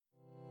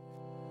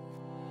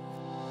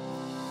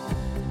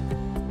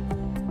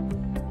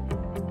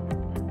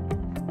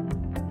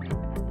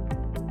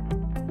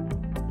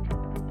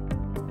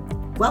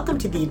Welcome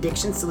to the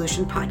Addiction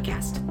Solution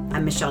Podcast.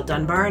 I'm Michelle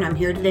Dunbar, and I'm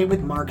here today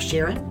with Mark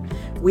Sharon.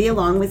 We,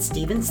 along with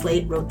Stephen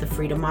Slate, wrote the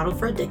Freedom Model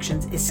for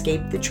Addictions,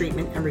 Escape the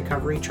Treatment and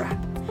Recovery Trap.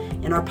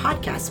 In our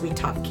podcast, we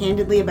talk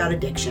candidly about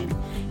addiction,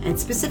 and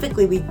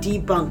specifically we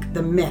debunk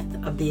the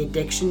myth of the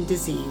addiction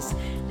disease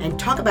and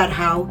talk about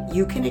how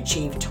you can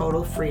achieve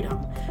total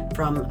freedom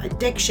from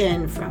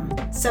addiction, from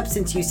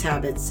substance use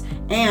habits,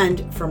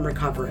 and from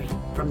recovery,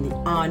 from the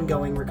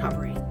ongoing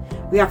recovery.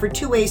 We offer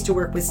two ways to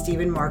work with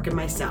Stephen, Mark, and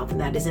myself,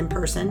 and that is in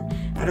person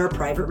at our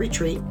private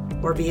retreat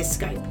or via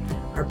Skype.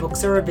 Our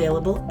books are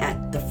available at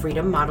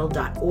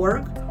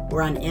thefreedommodel.org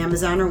or on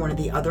Amazon or one of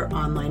the other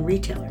online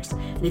retailers.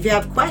 And if you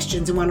have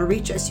questions and want to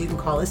reach us, you can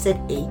call us at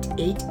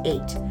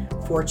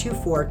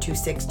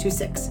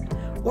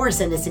 888-424-2626 or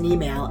send us an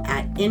email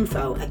at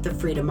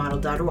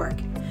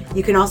info@thefreedommodel.org.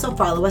 You can also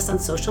follow us on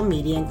social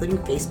media, including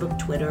Facebook,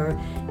 Twitter,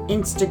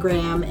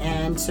 Instagram,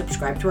 and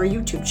subscribe to our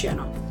YouTube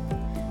channel.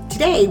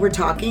 Today, we're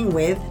talking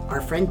with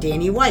our friend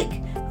Danny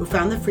Wike, who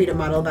found the Freedom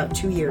Model about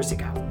 2 years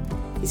ago.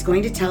 He's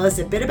going to tell us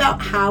a bit about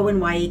how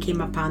and why he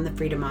came upon the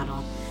Freedom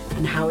Model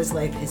and how his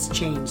life has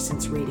changed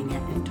since reading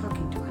it and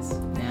talking to us.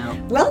 Now,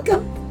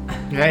 welcome.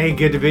 Hey,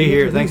 good to be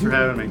here. Thanks for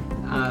having me.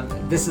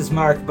 This is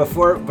Mark.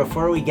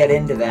 Before we get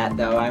into that,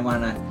 though, I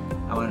want to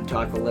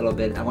talk a little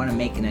bit. I want to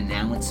make an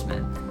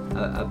announcement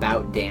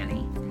about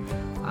Danny.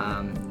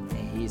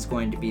 He's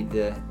going to be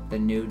the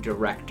new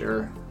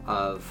director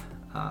of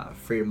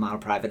Freedom Model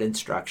Private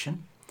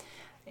Instruction,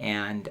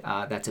 and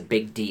that's a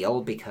big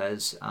deal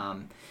because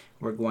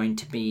we're going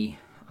to be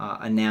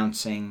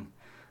announcing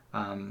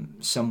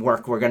some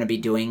work we're going to be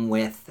doing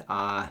with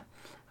a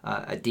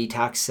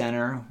detox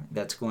center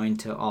that's going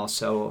to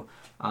also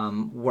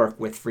work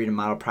with Freedom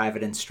Model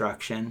Private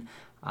Instruction,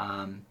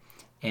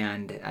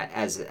 and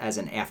as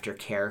an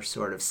aftercare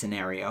sort of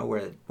scenario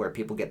where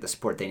people get the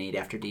support they need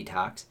after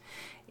detox.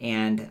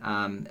 And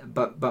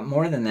but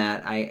more than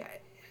that,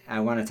 I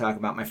want to talk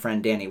about my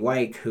friend Danny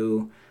Wike,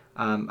 who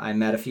I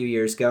met a few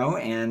years ago,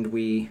 and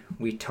we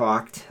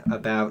talked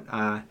about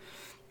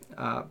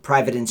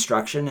private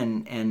instruction,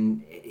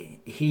 and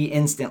he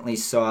instantly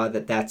saw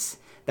that's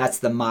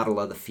the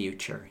model of the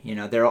future. You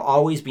know, there will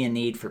always be a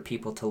need for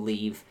people to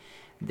leave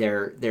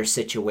their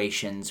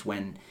situations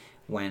when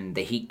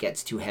the heat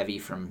gets too heavy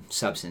from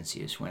substance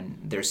use, when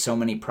there's so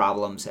many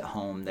problems at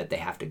home that they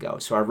have to go.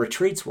 So our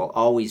retreats will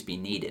always be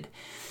needed.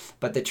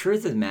 But the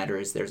truth of the matter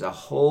is there's a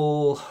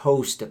whole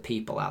host of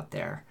people out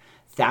there,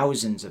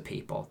 thousands of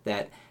people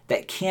that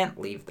can't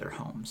leave their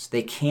homes.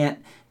 They can't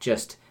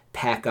just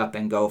pack up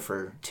and go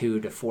for 2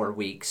 to 4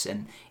 weeks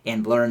and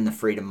learn the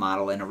Freedom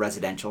Model in a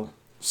residential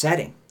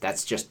setting.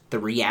 That's just the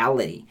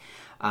reality.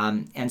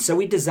 And so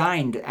we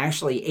designed,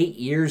 actually 8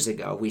 years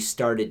ago, we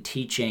started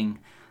teaching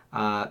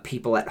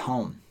people at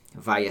home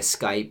via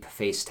Skype,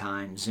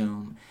 FaceTime,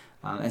 Zoom,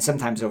 and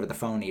sometimes over the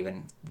phone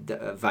even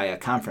via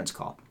conference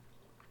call.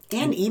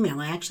 And email.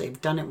 I actually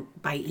have done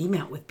it by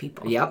email with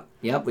people. Yep.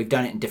 We've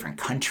done it in different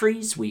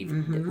countries.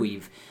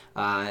 We've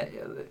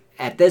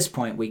at this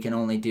point we can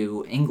only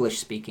do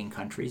English-speaking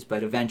countries,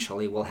 but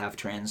eventually we'll have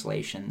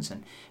translations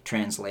and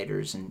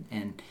translators and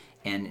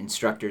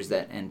instructors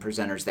and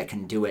presenters that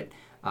can do it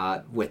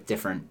with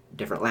different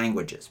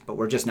languages. But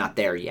we're just not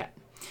there yet.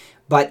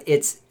 But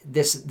it's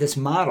this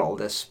model,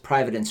 this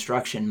private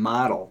instruction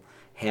model,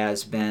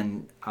 has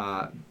been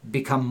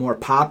become more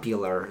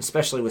popular,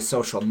 especially with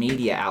social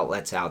media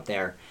outlets out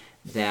there,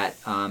 that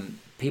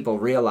people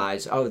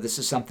realize, oh, this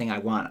is something I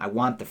want. I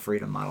want the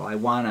Freedom Model. I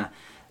wanna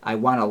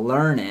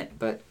learn it,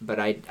 but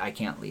I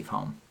can't leave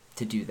home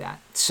to do that.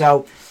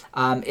 So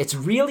it's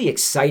really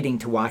exciting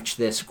to watch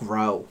this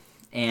grow,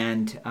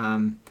 and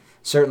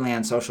certainly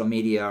on social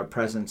media, our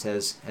presence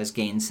has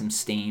gained some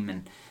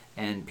steam,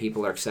 and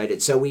people are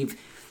excited. So we've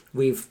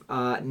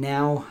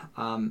now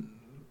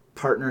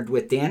partnered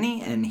with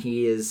Danny, and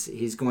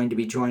he's going to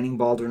be joining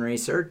Baldwin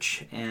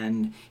Research,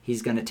 and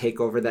he's going to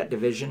take over that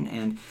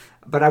division.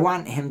 But I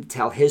want him to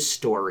tell his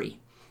story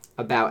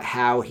about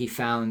how he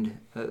found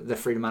the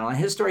Freedom Model, and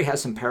his story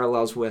has some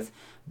parallels with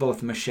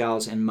both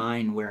Michelle's and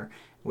mine, where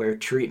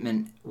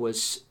treatment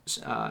was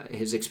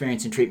his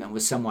experience in treatment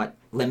was somewhat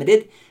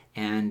limited,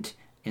 and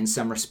in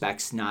some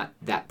respects not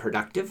that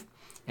productive,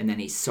 and then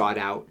he sought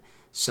out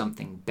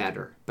something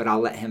better. But I'll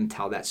let him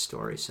tell that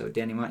story. So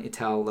Danny, why don't you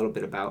tell a little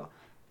bit about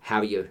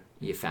how you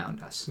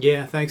found us?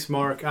 Yeah, thanks,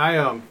 Mark.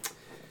 I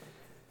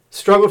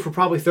struggled for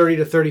probably 30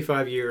 to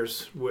 35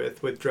 years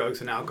with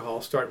drugs and alcohol,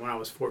 starting when I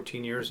was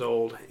 14 years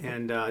old,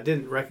 and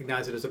didn't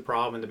recognize it as a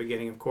problem in the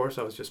beginning. Of course,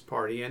 I was just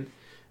partying.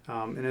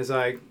 And as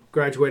I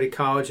graduated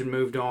college and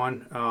moved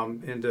on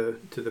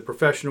into the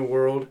professional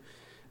world,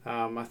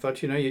 I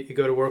thought, you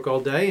go to work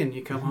all day and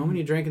you come home and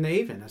you drink in the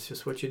evening. That's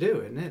just what you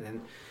do, isn't it?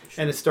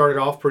 And it started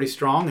off pretty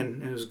strong,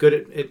 and it was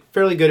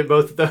fairly good at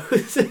both of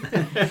those.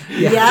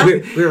 Yeah.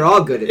 We were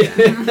all good at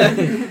that.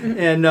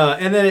 and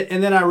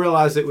then I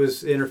realized it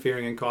was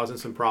interfering and causing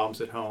some problems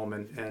at home,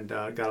 and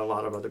got a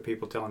lot of other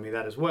people telling me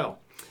that as well.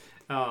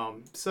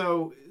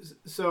 So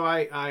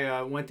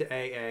I went to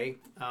AA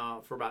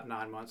for about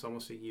 9 months,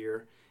 almost a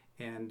year,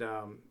 and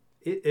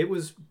it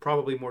was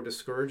probably more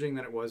discouraging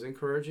than it was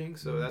encouraging.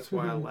 So that's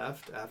why I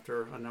left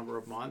after a number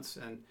of months.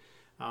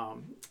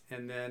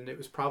 And then it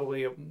was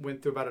probably,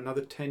 went through about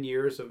another 10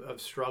 years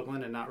of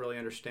struggling and not really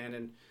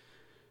understanding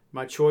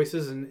my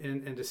choices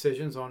and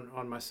decisions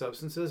on my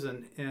substances.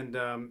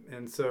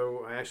 And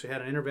so I actually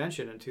had an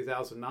intervention in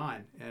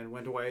 2009 and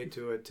went away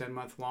to a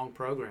 10-month long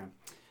program.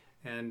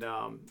 And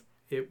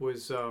it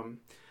was,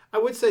 I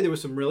would say there were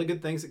some really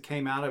good things that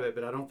came out of it,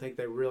 but I don't think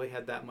they really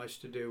had that much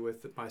to do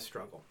with my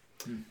struggle.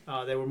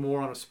 They were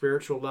more on a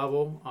spiritual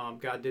level.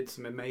 God did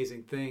some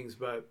amazing things,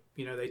 but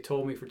they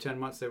told me for 10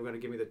 months they were going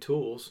to give me the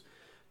tools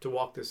to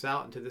walk this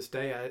out, and to this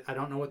day I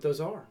don't know what those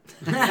are.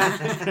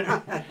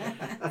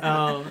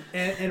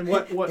 And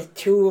what the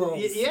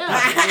tools?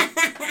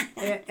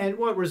 Yeah. And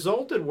what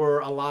resulted were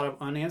a lot of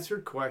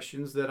unanswered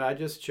questions that I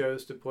just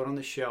chose to put on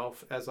the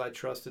shelf as I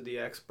trusted the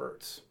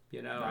experts.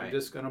 Right. I'm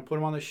just going to put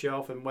them on the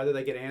shelf, and whether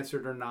they get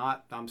answered or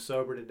not, I'm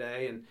sober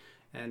today,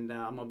 and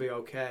I'm going to be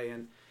okay.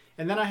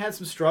 And then I had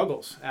some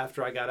struggles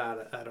after I got out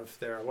of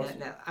there.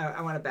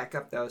 I want to back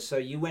up though. So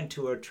you went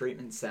to a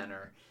treatment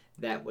center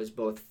that was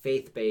both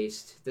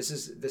faith-based. This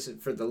is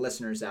for the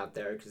listeners out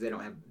there because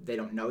they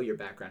don't know your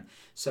background.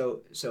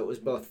 So it was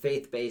both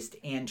faith-based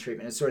and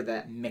treatment. It's sort of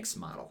that mixed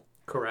model.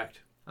 Correct.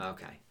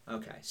 Okay.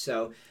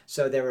 So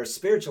there were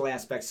spiritual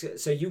aspects.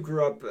 So you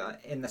grew up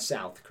in the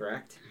South,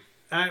 correct?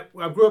 I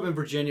grew up in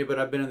Virginia, but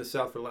I've been in the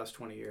South for the last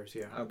 20 years,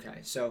 yeah. Okay,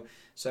 so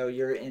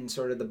you're in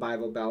sort of the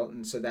Bible Belt,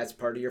 and so that's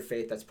part of your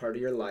faith, that's part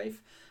of your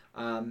life.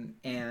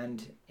 And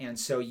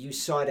so you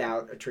sought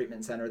out a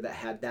treatment center that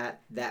had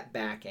that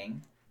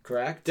backing,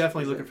 correct?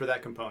 Definitely looking for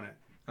that component.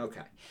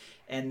 Okay.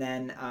 And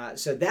then,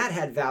 so that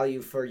had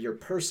value for your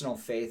personal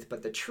faith,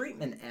 but the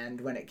treatment end,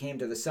 when it came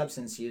to the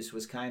substance use,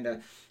 was kind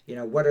of,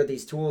 what are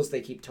these tools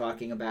they keep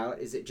talking about?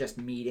 Is it just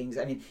meetings?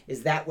 I mean,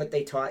 is that what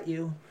they taught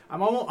you?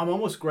 I'm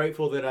almost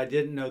grateful that I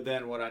didn't know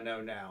then what I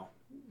know now,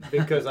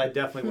 because I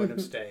definitely wouldn't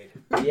have stayed.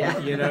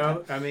 Yeah.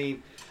 I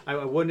mean,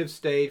 I wouldn't have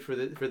stayed for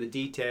the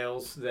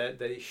details that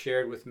they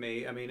shared with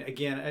me. I mean,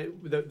 again,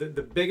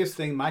 the biggest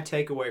thing, my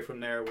takeaway from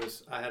there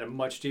was I had a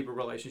much deeper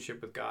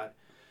relationship with God.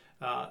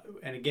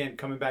 And again,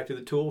 coming back to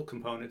the tool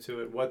component to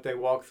it, what they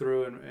walked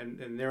through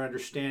and their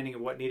understanding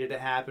of what needed to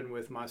happen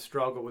with my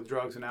struggle with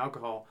drugs and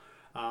alcohol,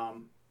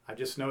 I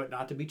just know it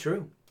not to be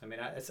true. I mean,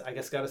 I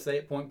guess got to say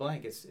it point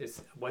blank.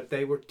 It's what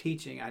they were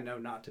teaching. I know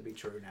not to be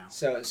true now.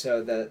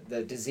 So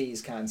the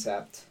disease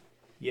concept.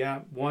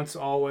 Yeah, once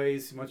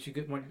you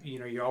get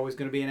you're always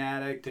going to be an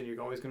addict, and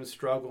you're always going to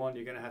struggle, and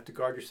you're going to have to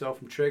guard yourself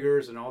from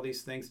triggers and all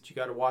these things that you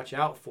got to watch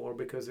out for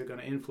because they're going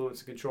to influence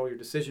and control your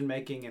decision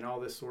making and all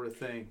this sort of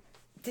thing.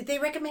 Did they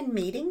recommend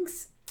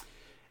meetings?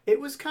 It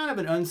was kind of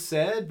an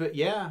unsaid, but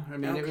yeah. I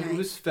mean, Okay. it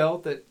was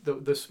felt that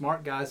the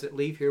smart guys that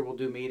leave here will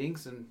do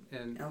meetings and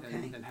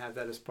have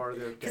that as part of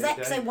their day-to-day.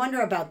 Because I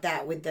wonder about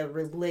that with the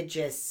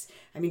religious.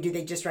 I mean, do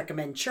they just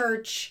recommend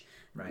church?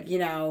 Right.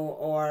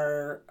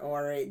 Or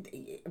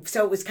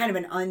so it was kind of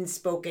an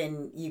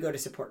unspoken, you go to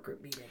support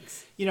group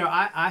meetings.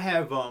 I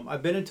have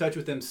I've been in touch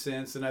with them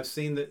since, and I've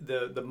seen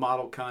the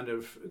model kind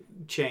of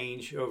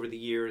change over the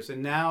years,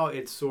 and now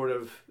it's sort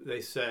of,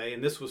 they say,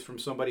 and this was from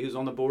somebody who's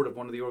on the board of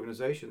one of the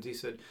organizations. He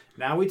said,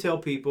 now we tell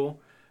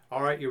people,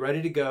 all right, you're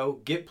ready to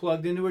go, get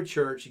plugged into a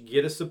church,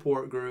 get a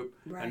support group,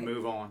 and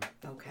move on.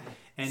 Okay.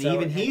 And so,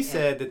 he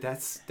said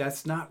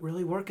that's not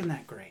really working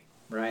that great.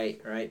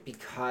 Right,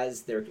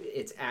 because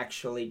it's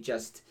actually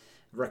just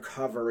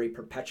recovery,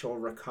 perpetual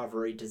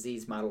recovery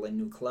disease model in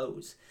new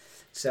clothes.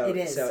 So it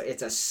is. So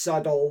it's a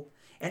subtle,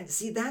 and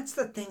see, that's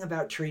the thing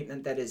about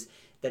treatment that is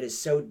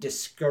so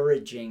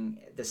discouraging,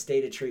 the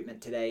state of treatment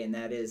today, and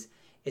that is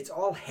it's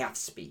all half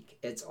speak.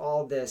 It's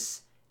all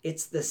this.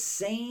 It's the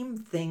same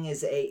thing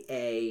as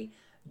AA,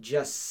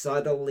 just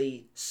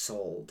subtly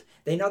sold.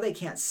 They know they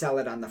can't sell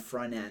it on the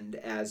front end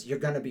as you're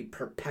going to be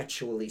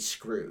perpetually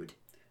screwed.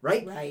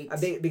 Right?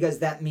 Because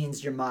that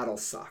means your model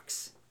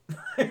sucks,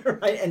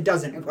 right? And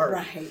doesn't work.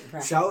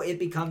 Right. So it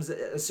becomes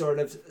a sort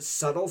of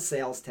subtle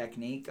sales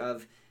technique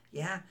of,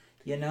 you're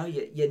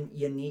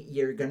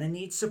going to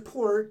need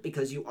support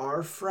because you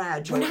are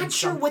fragile. We're not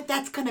sure what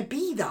that's going to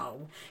be,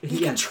 though. You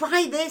can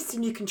try this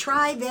and you can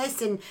try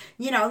this, and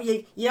you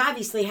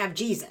obviously have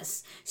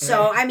Jesus.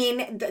 So I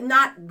mean,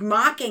 not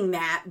mocking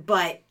that,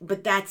 but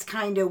that's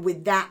kind of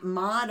with that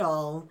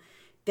model.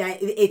 That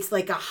it's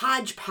like a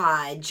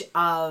hodgepodge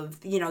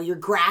of, you're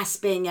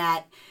grasping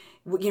at,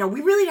 we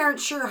really aren't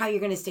sure how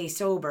you're going to stay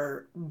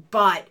sober,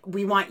 but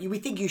we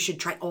think you should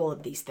try all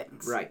of these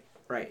things. Right.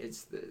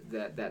 It's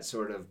that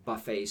sort of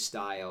buffet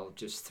style,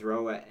 just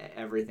throw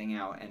everything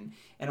out. And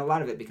a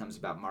lot of it becomes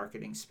about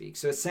marketing speak.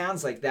 So it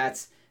sounds like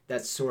that's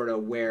sort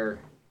of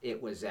where it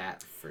was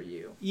at for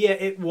you. Yeah,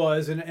 it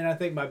was, and I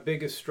think my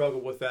biggest struggle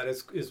with that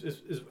is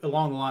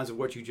along the lines of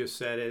what you just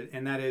said,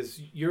 and that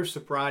is your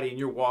sobriety and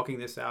your walking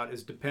this out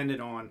is dependent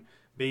on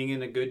being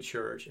in a good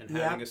church and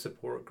having a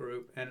support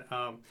group. And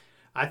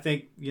I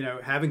think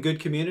having good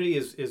community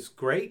is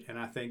great, and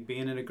I think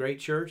being in a great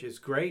church is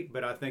great.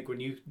 But I think when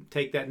you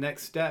take that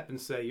next step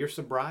and say your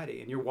sobriety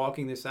and your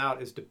walking this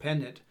out is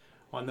dependent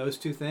on those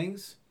two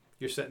things,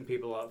 you're setting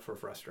people up for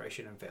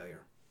frustration and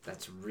failure.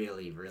 That's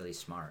really, really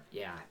smart.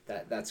 Yeah,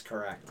 that's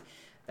correct.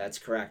 That's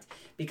correct.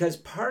 Because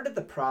part of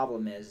the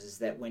problem is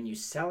that when you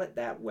sell it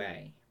that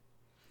way,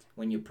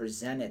 when you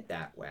present it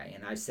that way,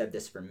 and I've said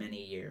this for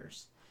many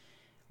years,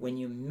 when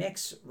you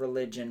mix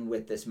religion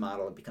with this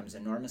model, it becomes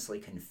enormously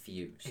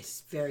confused.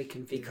 It's very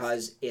confusing.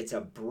 Because it's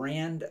a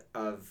brand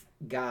of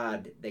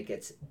God that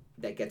gets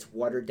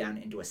watered down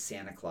into a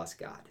Santa Claus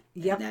God.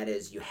 Yep. And that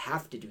is, you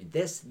have to do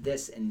this,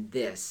 this, and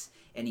this,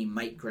 and he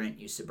might grant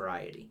you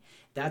sobriety.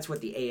 That's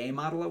what the AA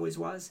model always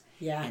was.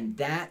 Yeah. And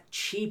that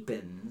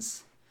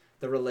cheapens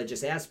the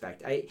religious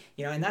aspect.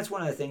 And that's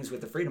one of the things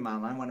with the freedom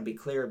model, and I want to be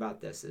clear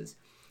about this, is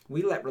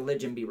we let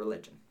religion be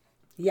religion.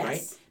 Yes.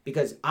 Right?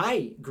 Because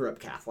I grew up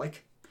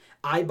Catholic.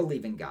 I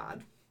believe in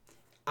God.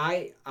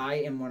 I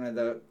am one of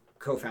the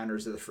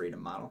co-founders of the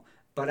freedom model,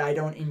 but I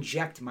don't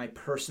inject my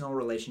personal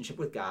relationship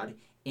with God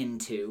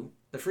into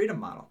the freedom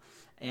model.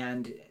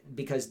 And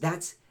because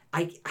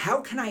how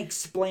can I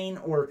explain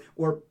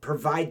or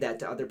provide that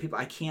to other people?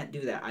 I can't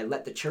do that. I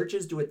let the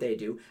churches do what they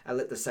do. I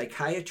let the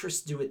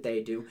psychiatrists do what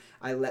they do.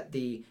 I let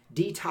the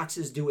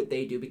detoxes do what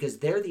they do, because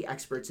they're the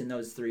experts in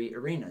those three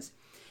arenas.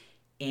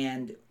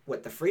 And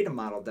what the freedom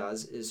model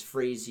does is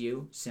frees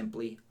you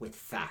simply with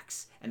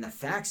facts. And the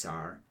facts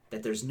are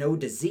that there's no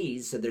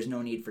disease, so there's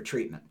no need for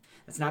treatment.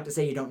 That's not to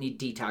say you don't need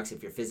detox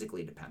if you're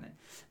physically dependent,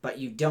 but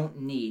you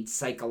don't need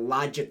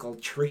psychological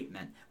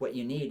treatment. What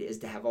you need is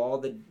to have all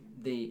the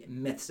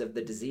myths of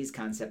the disease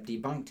concept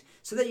debunked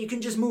so that you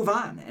can just move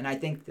on. And I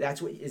think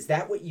is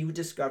that what you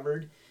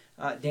discovered,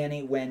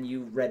 Danny, when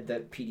you read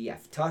the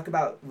PDF? Talk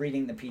about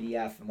reading the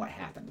PDF and what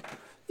happened.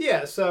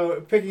 Yeah,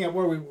 so picking up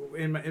where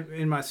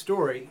in my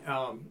story,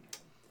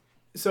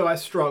 so I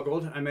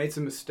struggled. I made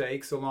some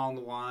mistakes along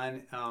the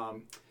line.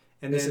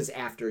 And this then, is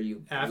after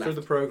you after left.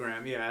 The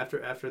program, yeah,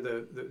 after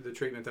the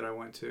treatment that I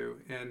went to,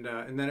 and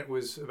then it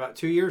was about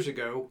 2 years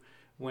ago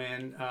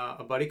when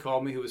a buddy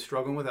called me who was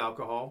struggling with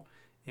alcohol,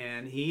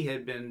 and he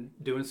had been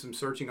doing some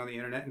searching on the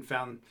internet and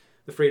found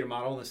the Freedom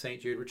Model and the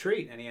St. Jude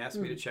Retreat, and he asked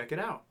me to check it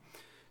out.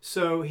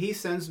 So he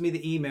sends me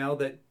the email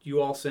that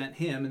you all sent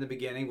him in the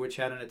beginning, which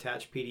had an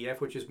attached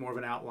PDF, which is more of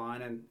an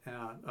outline and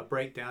a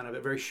breakdown of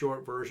a very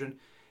short version.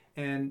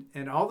 And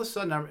all of a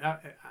sudden,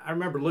 I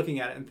remember looking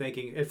at it and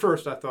thinking, at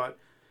first I thought,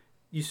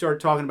 you started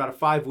talking about a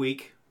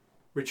 5-week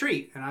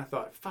retreat. And I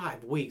thought,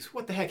 5 weeks?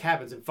 What the heck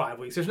happens in 5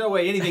 weeks? There's no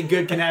way anything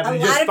good can happen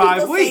in just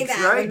 5 weeks,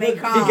 right?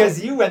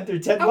 Because you went through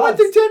 10 months. I went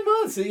through 10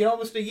 months,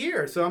 almost a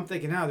year. So I'm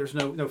thinking, there's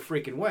no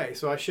freaking way.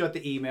 So I shut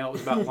the email. It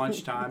was about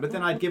lunchtime. But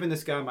then I'd given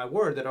this guy my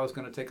word that I was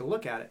going to take a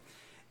look at it.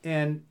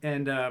 And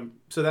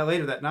so that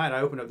later that night,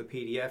 I opened up the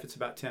PDF. It's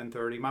about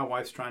 10:30. My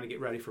wife's trying to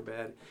get ready for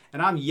bed.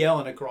 And I'm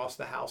yelling across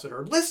the house at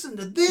her, listen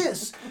to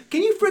this.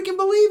 Can you freaking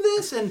believe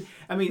this? And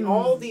I mean,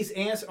 all these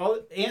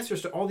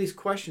answers to all these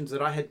questions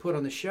that I had put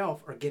on the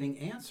shelf are getting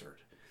answered.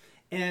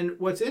 And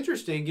what's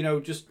interesting,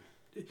 just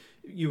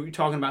you were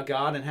talking about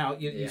God and how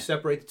you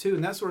separate the two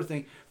and that sort of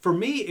thing. For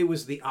me, it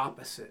was the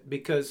opposite,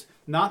 because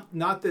not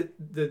that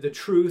the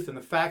truth and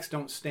the facts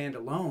don't stand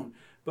alone.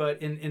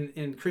 But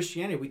in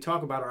Christianity, we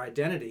talk about our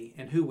identity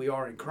and who we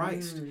are in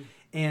Christ.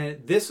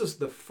 And this is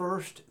the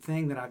first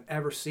thing that I've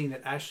ever seen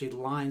that actually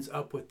lines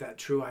up with that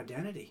true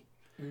identity.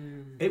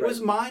 It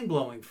was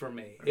mind-blowing for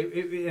me.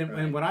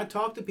 And when I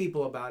talk to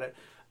people about it,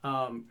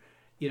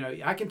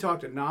 I can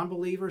talk to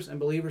non-believers and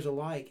believers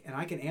alike, and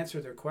I can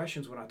answer their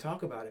questions when I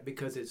talk about it,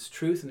 because it's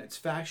truth and it's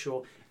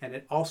factual, and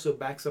it also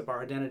backs up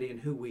our identity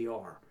and who we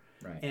are.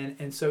 Right.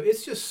 And so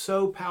it's just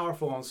so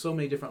powerful on so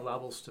many different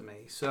levels to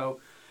me.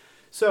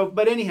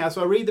 But anyhow,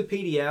 so I read the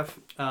PDF.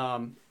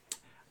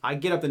 I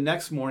get up the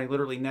next morning,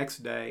 literally next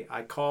day.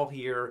 I call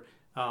here.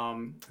 I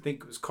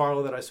think it was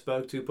Carla that I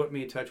spoke to, put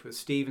me in touch with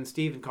Stephen.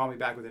 Stephen called me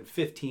back within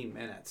 15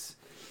 minutes.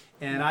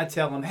 And I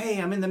tell him, hey,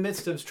 I'm in the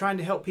midst of trying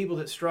to help people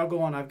that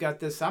struggle, and I've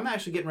got this. I'm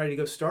actually getting ready to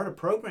go start a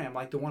program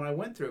like the one I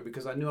went through,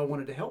 because I knew I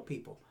wanted to help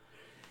people.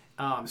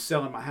 I'm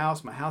selling my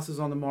house. My house is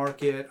on the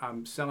market.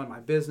 I'm selling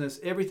my business.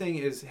 Everything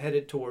is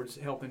headed towards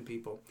helping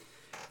people.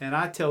 And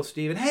I tell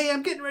Stephen, hey,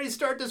 I'm getting ready to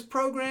start this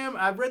program.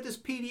 I've read this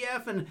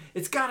PDF, and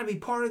it's got to be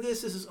part of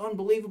this. This is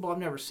unbelievable. I've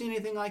never seen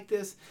anything like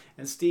this.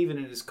 And Stephen,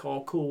 in his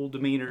cool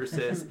demeanor,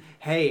 says,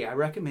 hey, I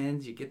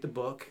recommend you get the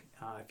book.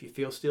 If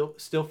you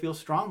still feel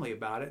strongly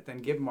about it,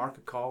 then give Mark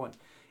a call,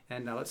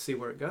 and let's see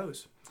where it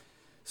goes.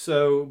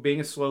 So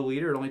being a slow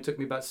leader, it only took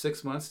me about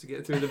 6 months to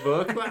get through the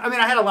book. I mean,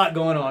 I had a lot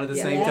going on at the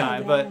same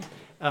time, but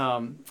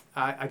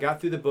I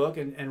got through the book,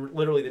 and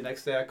literally the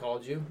next day I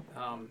called you.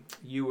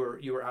 You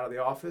were out of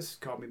the office,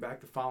 called me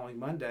back the following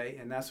Monday,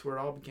 and that's where it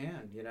all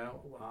began.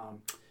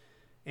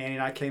 Annie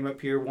and I came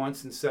up here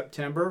once in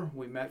September.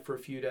 We met for a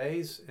few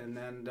days, and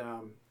then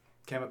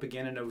came up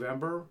again in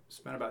November.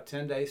 Spent about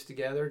 10 days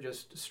together,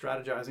 just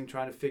strategizing,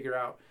 trying to figure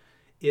out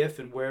if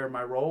and where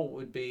my role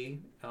would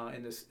be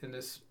in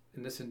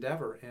this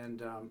endeavor.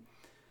 And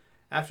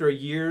after a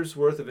year's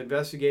worth of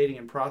investigating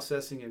and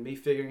processing and me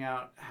figuring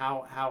out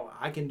how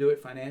I can do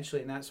it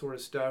financially and that sort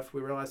of stuff,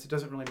 we realized it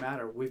doesn't really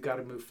matter. We've got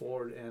to move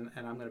forward, and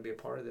I'm going to be a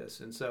part of this.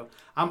 And so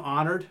I'm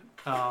honored.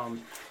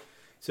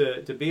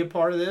 to be a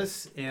part of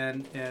this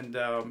and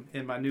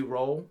in my new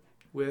role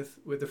with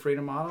the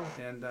Freedom Model,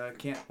 and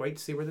can't wait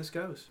to see where this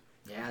goes.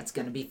 Yeah, it's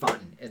going to be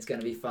fun. It's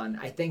going to be fun.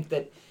 I think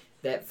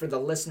that for the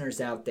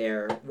listeners out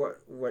there,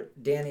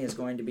 what Danny is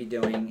going to be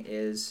doing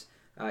is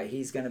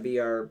he's going to be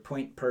our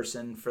point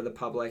person for the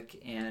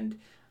public, and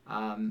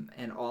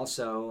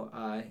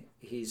also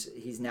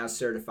he's now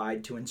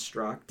certified to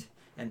instruct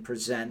and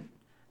present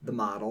the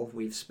model.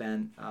 We've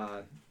spent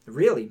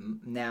really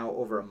now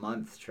over a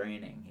month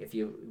training. If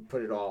you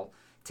put it all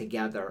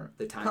together,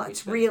 the time we it's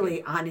spent really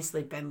together.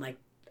 honestly been like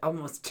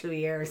almost 2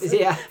 years.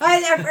 Yeah.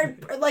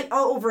 Like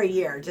over a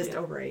year, just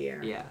over a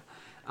year. Yeah.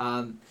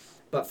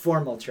 But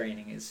formal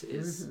training is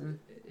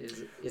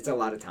it's a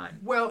lot of time.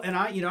 Well, and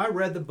I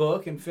read the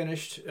book and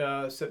finished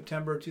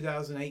September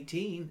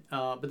 2018.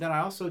 But then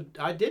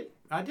I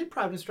did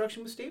private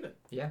instruction with Stephen.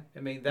 Yeah. I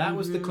mean, that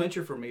was the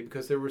clincher for me,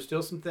 because there were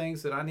still some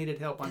things that I needed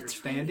help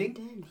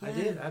understanding. Right,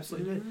 you did, yeah. I did,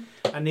 absolutely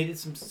did. I needed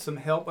some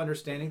help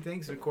understanding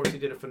things. And of course, he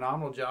did a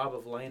phenomenal job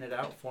of laying it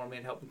out for me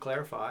and helping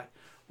clarify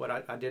what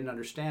I didn't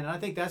understand. And I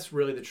think that's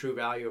really the true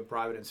value of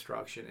private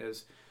instruction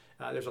is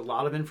there's a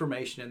lot of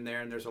information in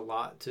there, and there's a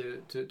lot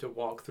to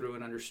walk through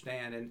and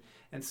understand.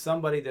 And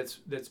somebody that's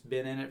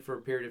been in it for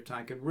a period of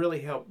time can really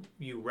help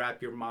you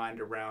wrap your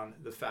mind around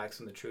the facts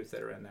and the truth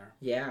that are in there.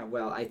 Yeah,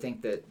 well, I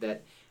think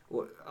that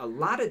a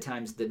lot of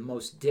times the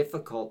most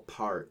difficult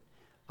part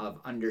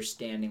of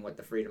understanding what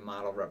the Freedom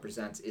Model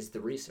represents is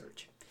the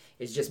research.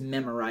 It's just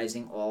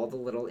memorizing all the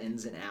little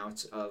ins and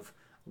outs of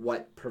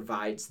what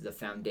provides the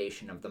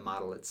foundation of the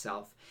model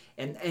itself.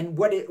 And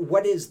what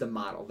is the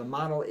model? The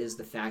model is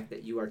the fact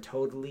that you are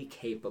totally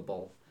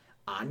capable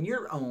on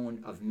your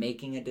own of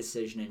making a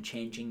decision and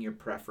changing your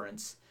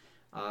preference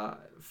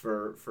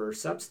for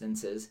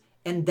substances,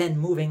 and then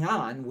moving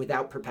on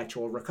without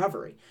perpetual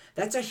recovery.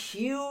 That's a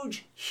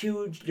huge,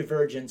 huge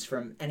divergence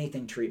from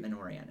anything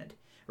treatment-oriented,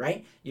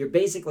 right? You're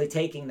basically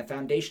taking the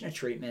foundation of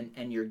treatment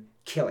and you're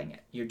killing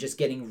it. You're just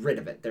getting rid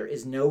of it. There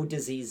is no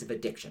disease of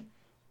addiction.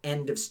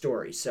 End of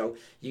story. So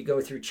you go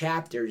through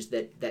chapters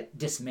that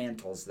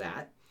dismantles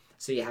that.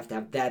 So you have to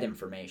have that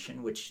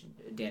information, which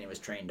Danny was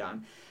trained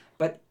on.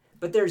 But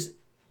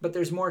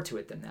there's more to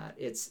it than that.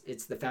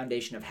 It's the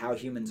foundation of how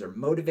humans are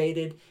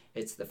motivated.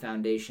 It's the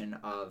foundation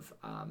of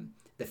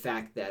the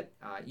fact that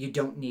you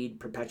don't need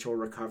perpetual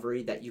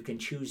recovery, that you can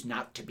choose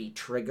not to be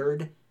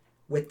triggered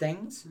with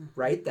things,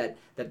 right? That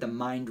the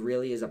mind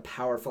really is a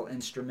powerful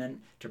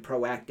instrument to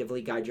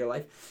proactively guide your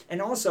life.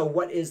 And also,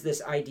 what is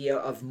this idea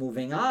of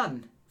moving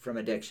on from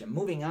addiction?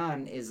 Moving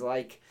on is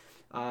like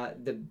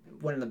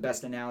one of the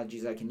best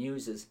analogies I can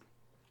use is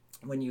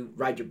when you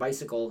ride your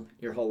bicycle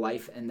your whole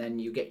life and then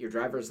you get your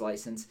driver's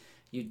license,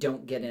 you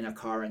don't get in a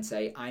car and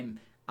say, I'm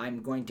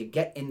going to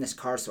get in this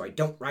car so I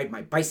don't ride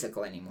my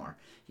bicycle anymore,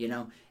 you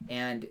know?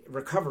 And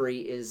recovery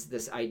is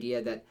this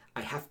idea that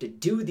I have to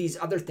do these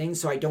other things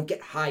so I don't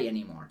get high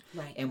anymore.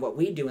 Right. And what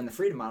we do in the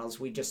Freedom Model is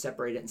we just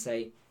separate it and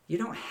say, you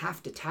don't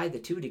have to tie the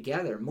two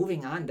together.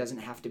 Moving on doesn't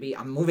have to be,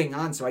 I'm moving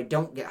on so I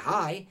don't get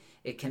high.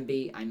 It can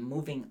be, I'm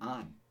moving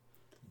on.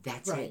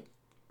 That's it.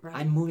 Right.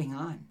 I'm moving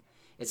on.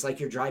 It's like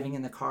you're driving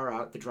in the car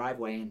out the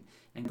driveway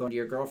and going to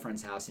your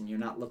girlfriend's house and you're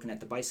not looking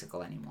at the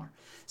bicycle anymore.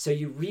 So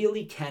you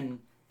really can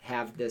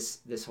have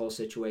this whole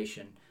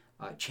situation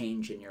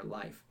change in your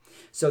life.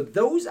 So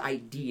those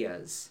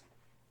ideas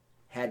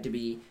had to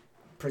be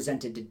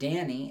presented to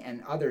Danny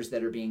and others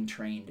that are being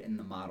trained in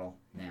the model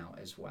now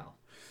as well.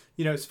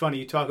 You know, it's funny,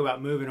 you talk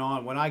about moving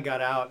on. When I got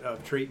out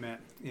of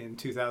treatment in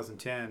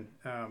 2010,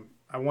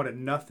 I wanted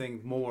nothing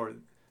more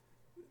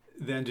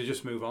than to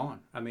just move on.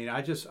 I mean,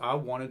 I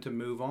wanted to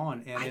move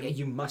on. And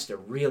you must have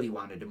really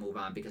wanted to move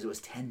on because it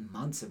was 10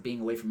 months of being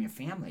away from your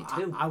family,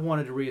 too. I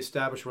wanted to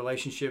reestablish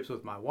relationships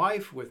with my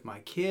wife, with my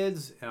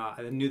kids.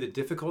 I knew the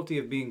difficulty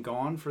of being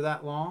gone for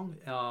that long.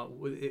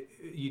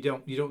 You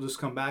don't just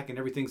come back and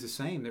everything's the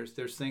same.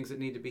 There's things that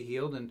need to be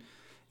healed, and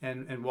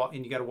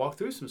you got to walk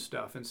through some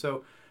stuff. And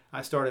so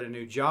I started a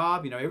new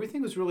job. You know,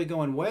 everything was really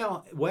going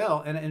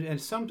well, and in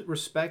some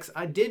respects,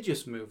 I did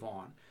just move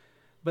on.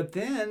 But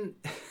then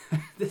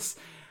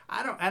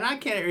I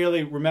can't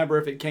really remember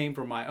if it came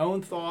from my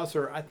own thoughts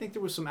or I think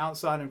there was some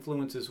outside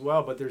influence as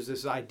well. But there's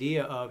this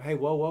idea of, hey,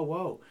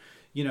 whoa,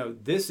 you know,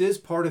 this is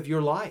part of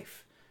your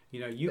life.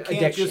 You know, you can't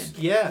addiction.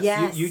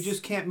 You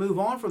just can't move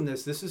on from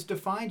this. This has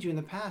defined you in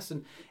the past,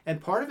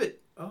 and part of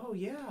it. Oh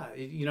yeah,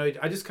 you know,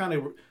 I just kind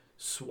of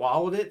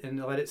swallowed it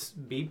and let it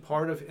be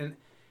part of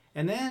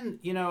and then,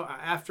 you know,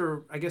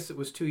 after I guess it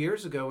was 2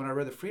 years ago when I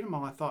read the Freedom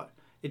Model, I thought.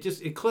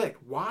 It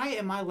clicked. Why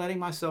am I letting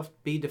myself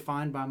be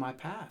defined by my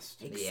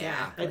past?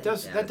 Exactly.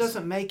 That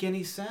doesn't make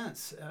any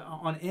sense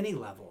on any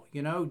level.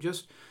 You know,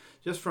 just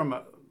from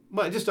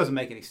it just doesn't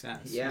make any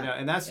sense. Yeah. You know?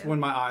 And that's when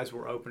my eyes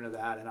were open to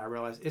that, and I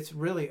realized it's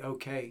really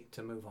okay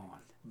to move on.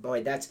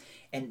 Boy,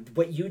 and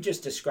what you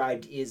just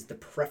described is the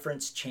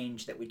preference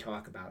change that we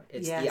talk about.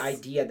 It's the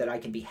idea that I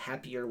can be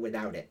happier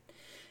without it.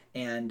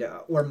 and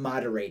or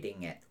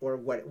moderating it, or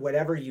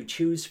whatever you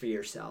choose for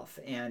yourself,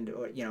 and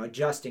or,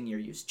 adjusting your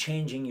use,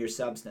 changing your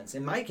substance.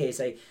 In my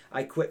case,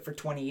 I quit for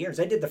 20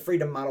 years. I did the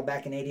freedom model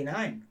back in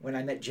 '89 when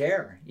I met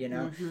Jer.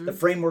 The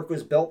framework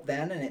was built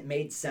then, and it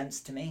made sense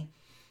to me,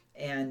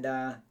 and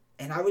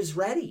I was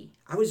ready.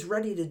 I was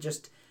ready to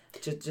just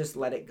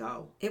let it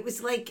go.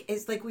 It's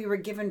like we were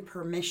given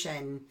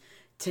permission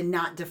to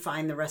not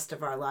define the rest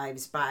of our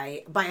lives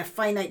by a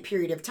finite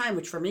period of time,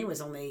 which for me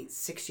was only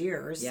 6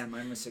 years. Yeah,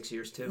 mine was 6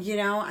 years too.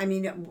 I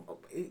mean,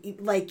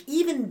 like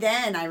even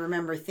then I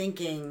remember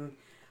thinking,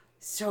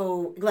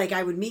 so like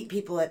I would meet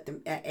people at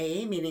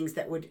AA meetings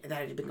that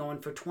had been going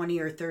for 20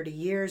 or 30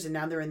 years, and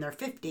now they're in their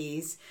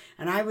 50s,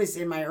 and I was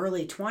in my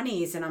early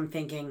 20s, and I'm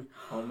thinking,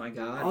 oh my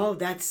God, oh,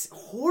 that's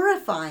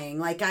horrifying.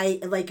 Like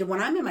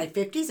when I'm in my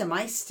 50s, am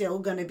I still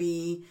going to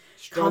be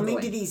coming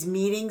to these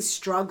meetings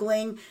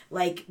struggling,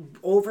 like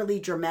overly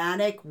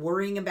dramatic,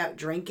 worrying about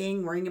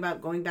drinking, worrying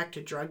about going back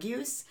to drug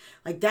use?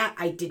 Like that,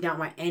 I did not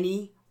want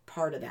any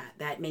part of that.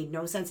 That made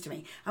no sense to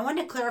me. I want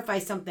to clarify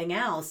something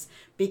else,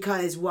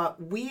 because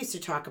what we used to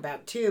talk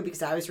about too,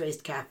 because I was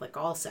raised Catholic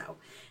also,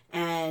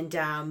 and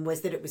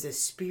was that it was a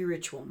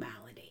spiritual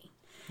malady.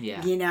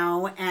 Yeah.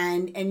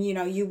 And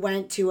you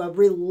went to a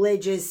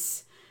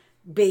religious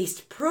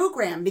based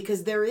program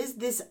because there is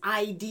this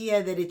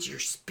idea that you're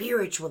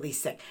spiritually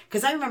sick.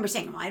 Because I remember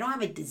saying, well, I don't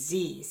have a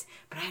disease,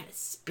 but I had a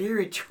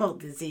spiritual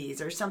disease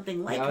or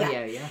something like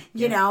that. Yeah.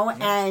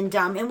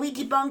 And we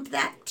debunked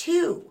that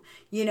too.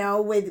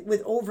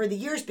 With over the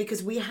years,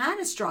 because we had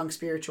a strong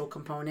spiritual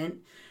component,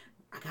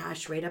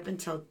 gosh, right up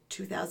until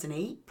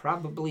 2008.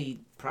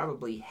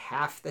 Probably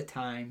half the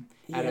time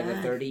out of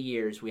the 30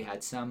 years, we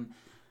had some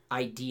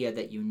idea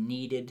that you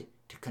needed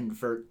to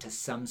convert to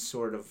some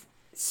sort of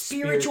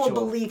spiritual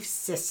belief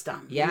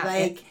system.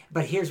 Yeah,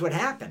 but here's what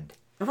happened.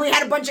 We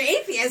had a bunch of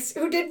atheists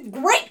who did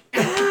great.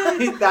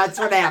 That's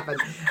what happened.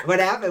 What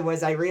happened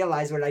was I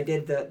realized when I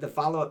did the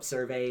follow-up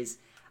surveys,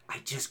 I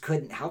just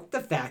couldn't help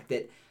the fact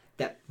that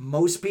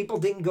most people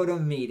didn't go to a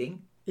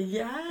meeting.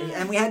 Yeah.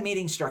 And we had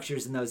meeting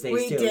structures in those days,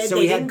 we too. Did. So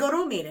they didn't go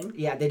to a meeting.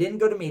 Yeah, they didn't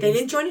go to meetings. They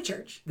didn't join a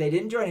church.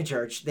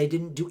 They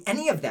didn't do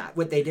any of that.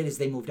 What they did is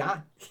they moved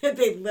on.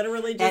 They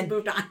literally just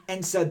moved on.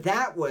 And so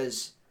that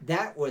was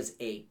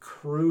a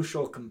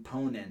crucial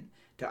component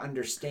to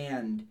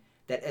understand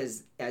that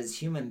as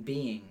human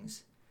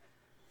beings,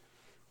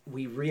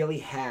 we really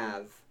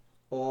have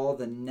all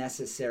the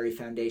necessary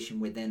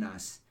foundation within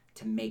us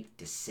to make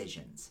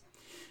decisions.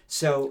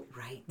 So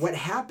what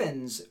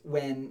happens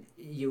when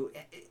you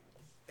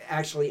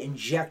actually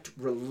inject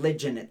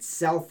religion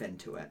itself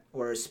into it,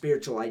 or a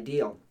spiritual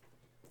ideal,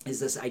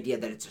 is this idea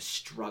that it's a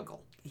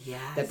struggle.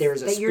 Yes. That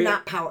there's you're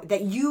not power.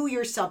 That you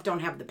yourself don't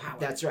have the power.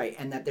 That's right,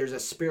 and that there's a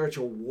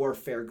spiritual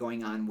warfare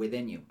going on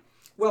within you.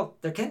 Well,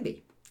 there can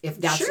be, if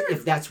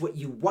that's what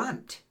you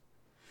want,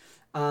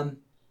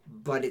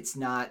 but it's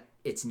not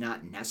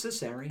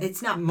necessary.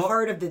 It's not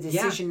part of the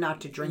decision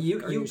not to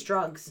drink or use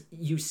drugs.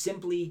 You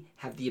simply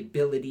have the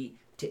ability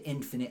to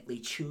infinitely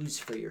choose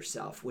for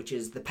yourself, which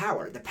is the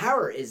power. The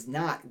power is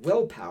not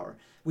willpower.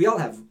 We all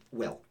have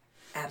will.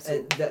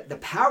 Absolutely. The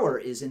power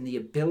is in the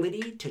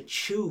ability to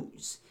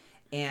choose.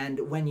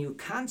 And when you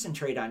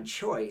concentrate on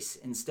choice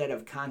instead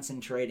of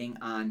concentrating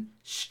on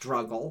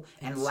struggle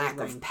and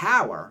lack of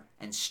power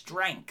and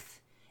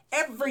strength,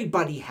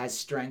 everybody has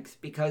strength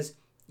because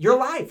you're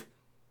alive.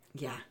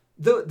 Yeah.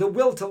 The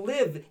will to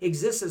live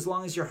exists as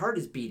long as your heart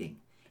is beating.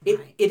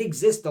 It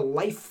exists. The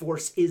life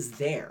force is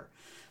there.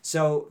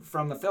 So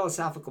from a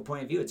philosophical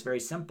point of view, it's very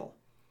simple.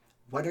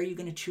 What are you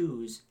going to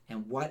choose,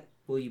 and what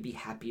will you be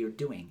happier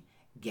doing?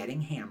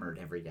 Getting hammered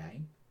every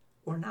day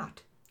or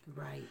not?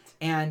 Right.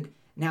 And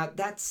now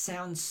that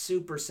sounds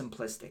super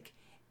simplistic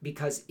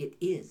because it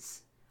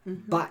is.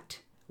 Mm-hmm. But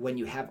when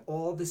you have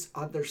all this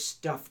other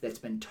stuff that's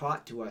been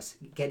taught to us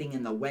getting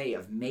in the way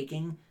of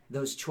making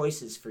those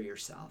choices for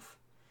yourself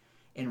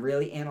and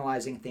really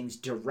analyzing things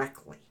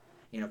directly,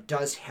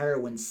 does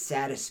heroin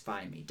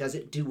satisfy me? Does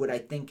it do what I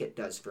think it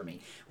does for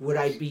me? Would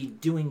I be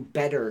doing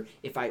better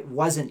if I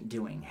wasn't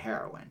doing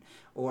heroin?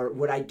 Or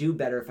would I do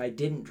better if I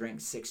didn't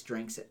drink 6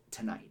 drinks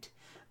tonight?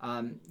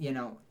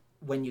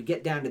 When you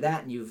get down to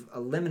that and you've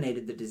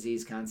eliminated the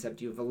disease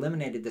concept, you've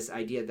eliminated this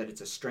idea that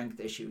it's a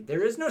strength issue.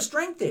 There is no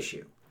strength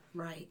issue.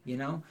 Right.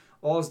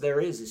 All there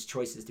is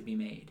choices to be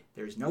made.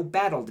 There's no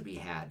battle to be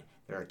had.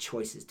 There are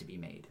choices to be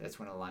made. That's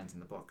one of the lines in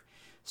the book.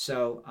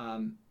 So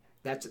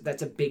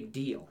that's a big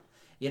deal.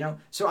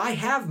 So I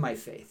have my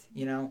faith.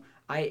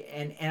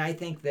 I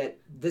think that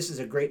this is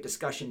a great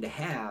discussion to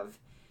have.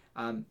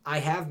 I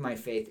have my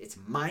faith. It's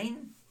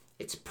mine.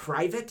 It's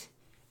private,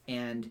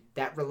 and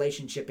that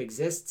relationship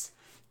exists.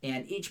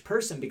 And each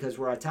person, because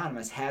we're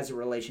autonomous, has a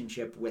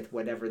relationship with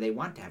whatever they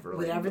want to have a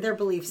relationship. Whatever their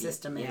belief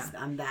system is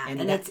on that,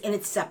 and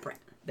it's separate.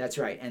 That's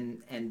right,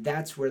 and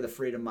that's where the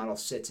freedom model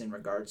sits in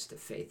regards to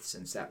faith,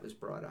 since that was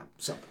brought up.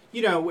 So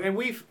and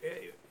we've.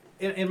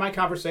 In my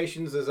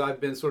conversations, as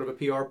I've been sort of a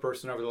PR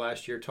person over the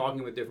last year,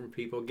 talking with different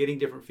people, getting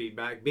different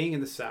feedback, being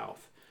in the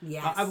South,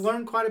 Yes. I've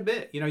learned quite a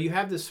bit. You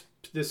have this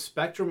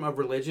spectrum of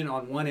religion.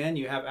 On one end,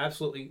 you have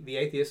absolutely the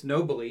atheist,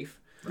 no belief.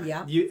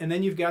 Yeah. And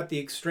then you've got the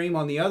extreme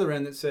on the other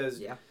end that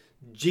says,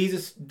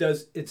 Jesus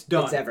does, it's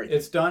done. It's everything.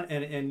 It's done,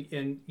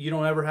 and you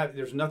don't ever have,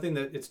 there's nothing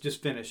that, it's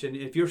just finished. And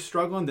if you're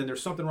struggling, then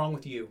there's something wrong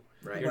with you.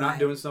 Right. You're not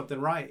doing something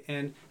right.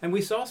 And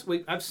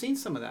I've seen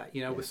some of that,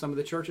 with some of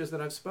the churches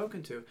that I've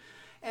spoken to.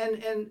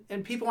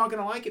 And people aren't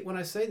going to like it when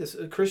I say this,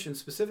 Christians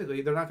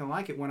specifically, they're not going to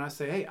like it when I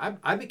say, hey,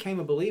 I became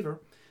a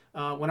believer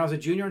when I was a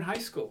junior in high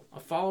school, a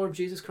follower of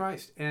Jesus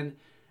Christ. And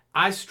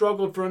I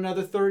struggled for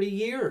another 30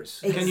 years.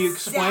 Can you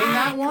explain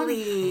that one?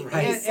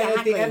 Right. And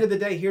at the end of the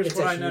day, here's It's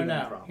what a I know human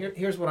now. problem.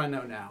 Here's what I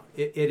know now.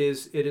 It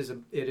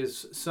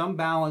is some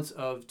balance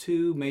of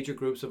two major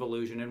groups of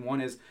illusion. And one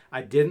is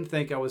I didn't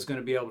think I was going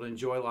to be able to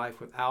enjoy life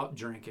without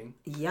drinking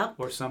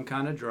or some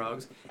kind of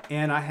drugs.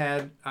 And I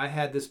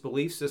had this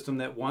belief system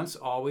that once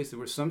always there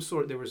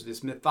was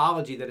this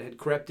mythology that had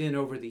crept in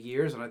over the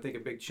years, and I think a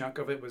big chunk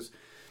of it was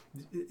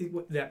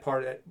that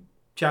part of that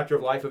chapter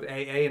of life of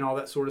AA and all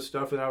that sort of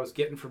stuff that I was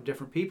getting from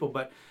different people.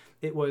 But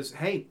it was,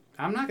 hey,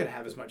 I'm not going to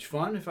have as much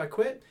fun if I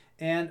quit.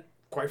 And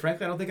quite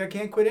frankly, I don't think I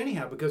can quit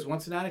anyhow, because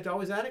once an addict,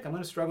 always addict. I'm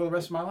going to struggle the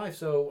rest of my life.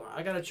 So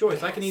I got a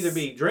choice. Yes. I can either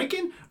be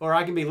drinking or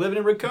I can be living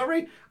in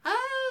recovery.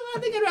 I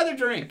think I'd rather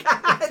drink.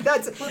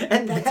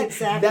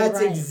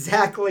 That's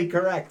exactly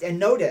correct. And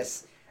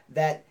notice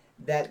that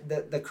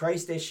the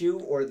Christ issue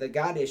or the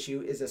God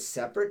issue is a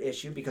separate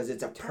issue because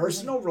it's a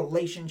personal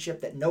relationship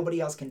that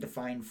nobody else can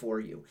define for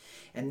you.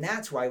 And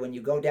that's why when you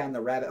go down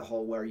the rabbit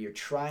hole where you're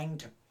trying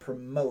to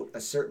promote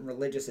a certain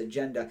religious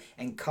agenda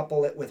and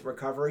couple it with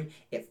recovery,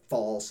 it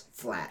falls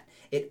flat.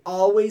 It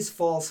always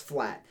falls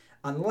flat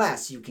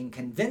unless you can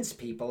convince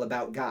people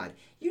about God.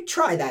 You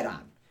try that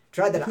on.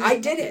 Try that. I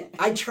did it.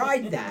 I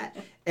tried that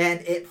and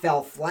it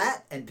fell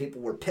flat and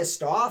people were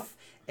pissed off.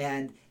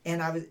 And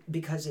I was,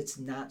 because it's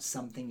not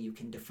something you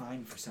can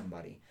define for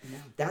somebody. No.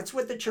 That's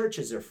what the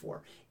churches are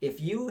for.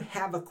 If you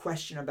have a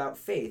question about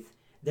faith,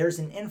 there's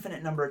an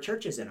infinite number of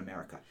churches in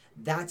America.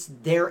 That's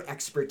their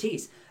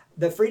expertise.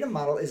 The Freedom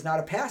Model is not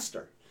a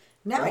pastor.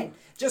 No. Right?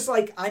 Just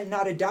like I'm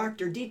not a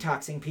doctor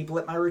detoxing people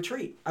at my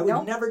retreat. I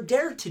would never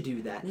dare to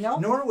do that. No.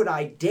 Nor would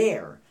I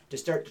dare to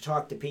start to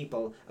talk to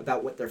people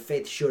about what their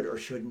faith should or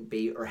shouldn't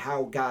be or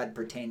how God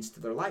pertains to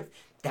their life.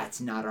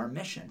 That's not our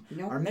mission.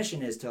 Nope. Our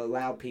mission is to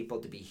allow people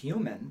to be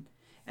human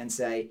and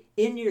say,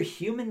 in your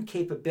human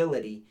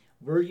capability,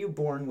 were you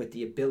born with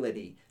the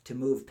ability to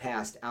move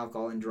past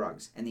alcohol and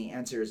drugs? And the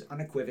answer is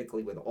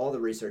unequivocally, with all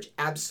the research,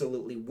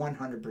 absolutely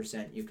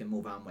 100% you can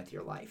move on with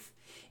your life.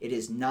 It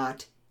is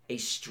not a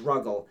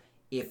struggle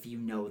if you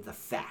know the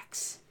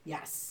facts.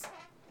 Yes.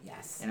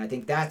 Yes. And I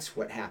think that's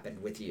what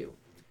happened with you.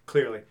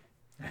 Clearly.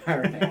 All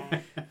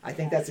right. I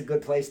think that's a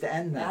good place to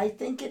end that. I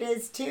think it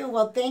is too.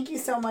 Well, thank you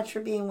so much for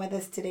being with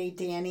us today,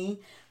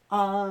 Danny.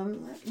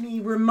 Let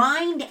me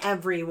remind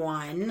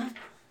everyone,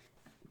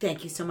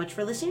 thank you so much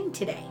for listening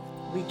today.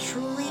 We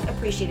truly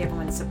appreciate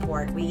everyone's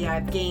support. We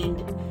have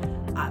gained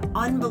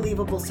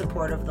unbelievable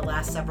support over the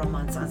last several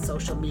months on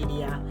social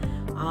media.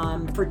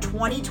 For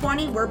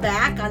 2020, we're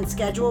back on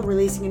schedule,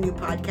 releasing a new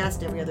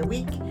podcast every other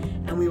week.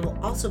 And we will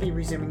also be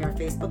resuming our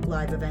Facebook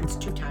Live events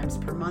 2 times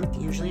per month,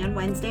 usually on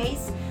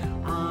Wednesdays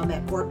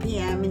at 4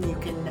 p.m. And you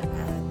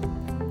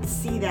can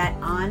see that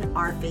on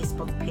our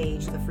Facebook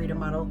page, the Freedom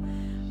Model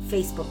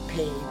Facebook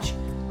page.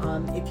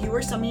 If you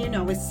or someone you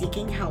know is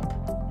seeking help,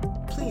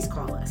 please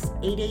call us,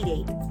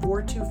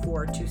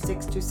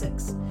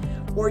 888-424-2626.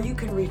 Or you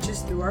can reach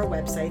us through our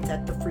websites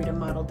at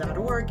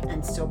thefreedommodel.org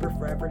and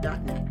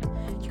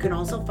soberforever.net. You can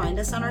also find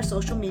us on our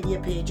social media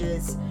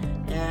pages,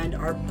 and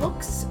our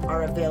books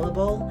are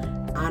available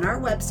on our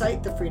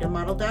website,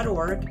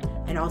 thefreedommodel.org,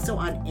 and also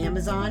on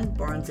Amazon,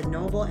 Barnes &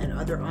 Noble, and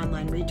other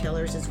online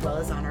retailers, as well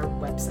as on our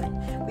website.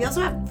 We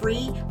also have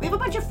we have a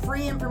bunch of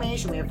free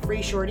information. We have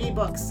free short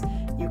ebooks.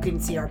 You can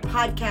see our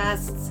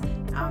podcasts.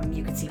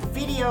 You can see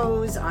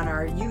videos on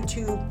our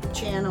YouTube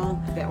channel.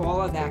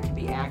 All of that can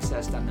be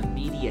accessed on the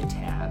media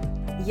tab.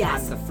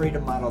 Yes. On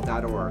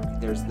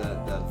thefreedommodel.org. There's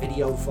the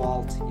video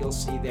vault you'll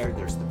see there.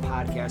 There's the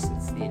podcast.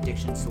 It's the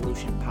Addiction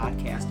Solution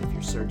Podcast if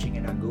you're searching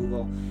it on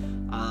Google.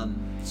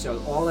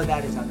 So all of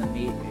that is on the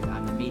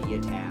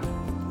media tab.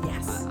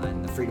 Yes.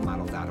 On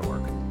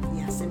thefreedommodel.org.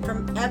 Yes. And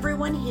from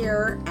everyone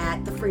here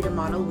at The Freedom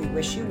Model, we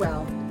wish you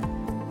well.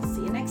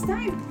 See you next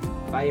time.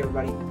 Bye,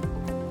 everybody.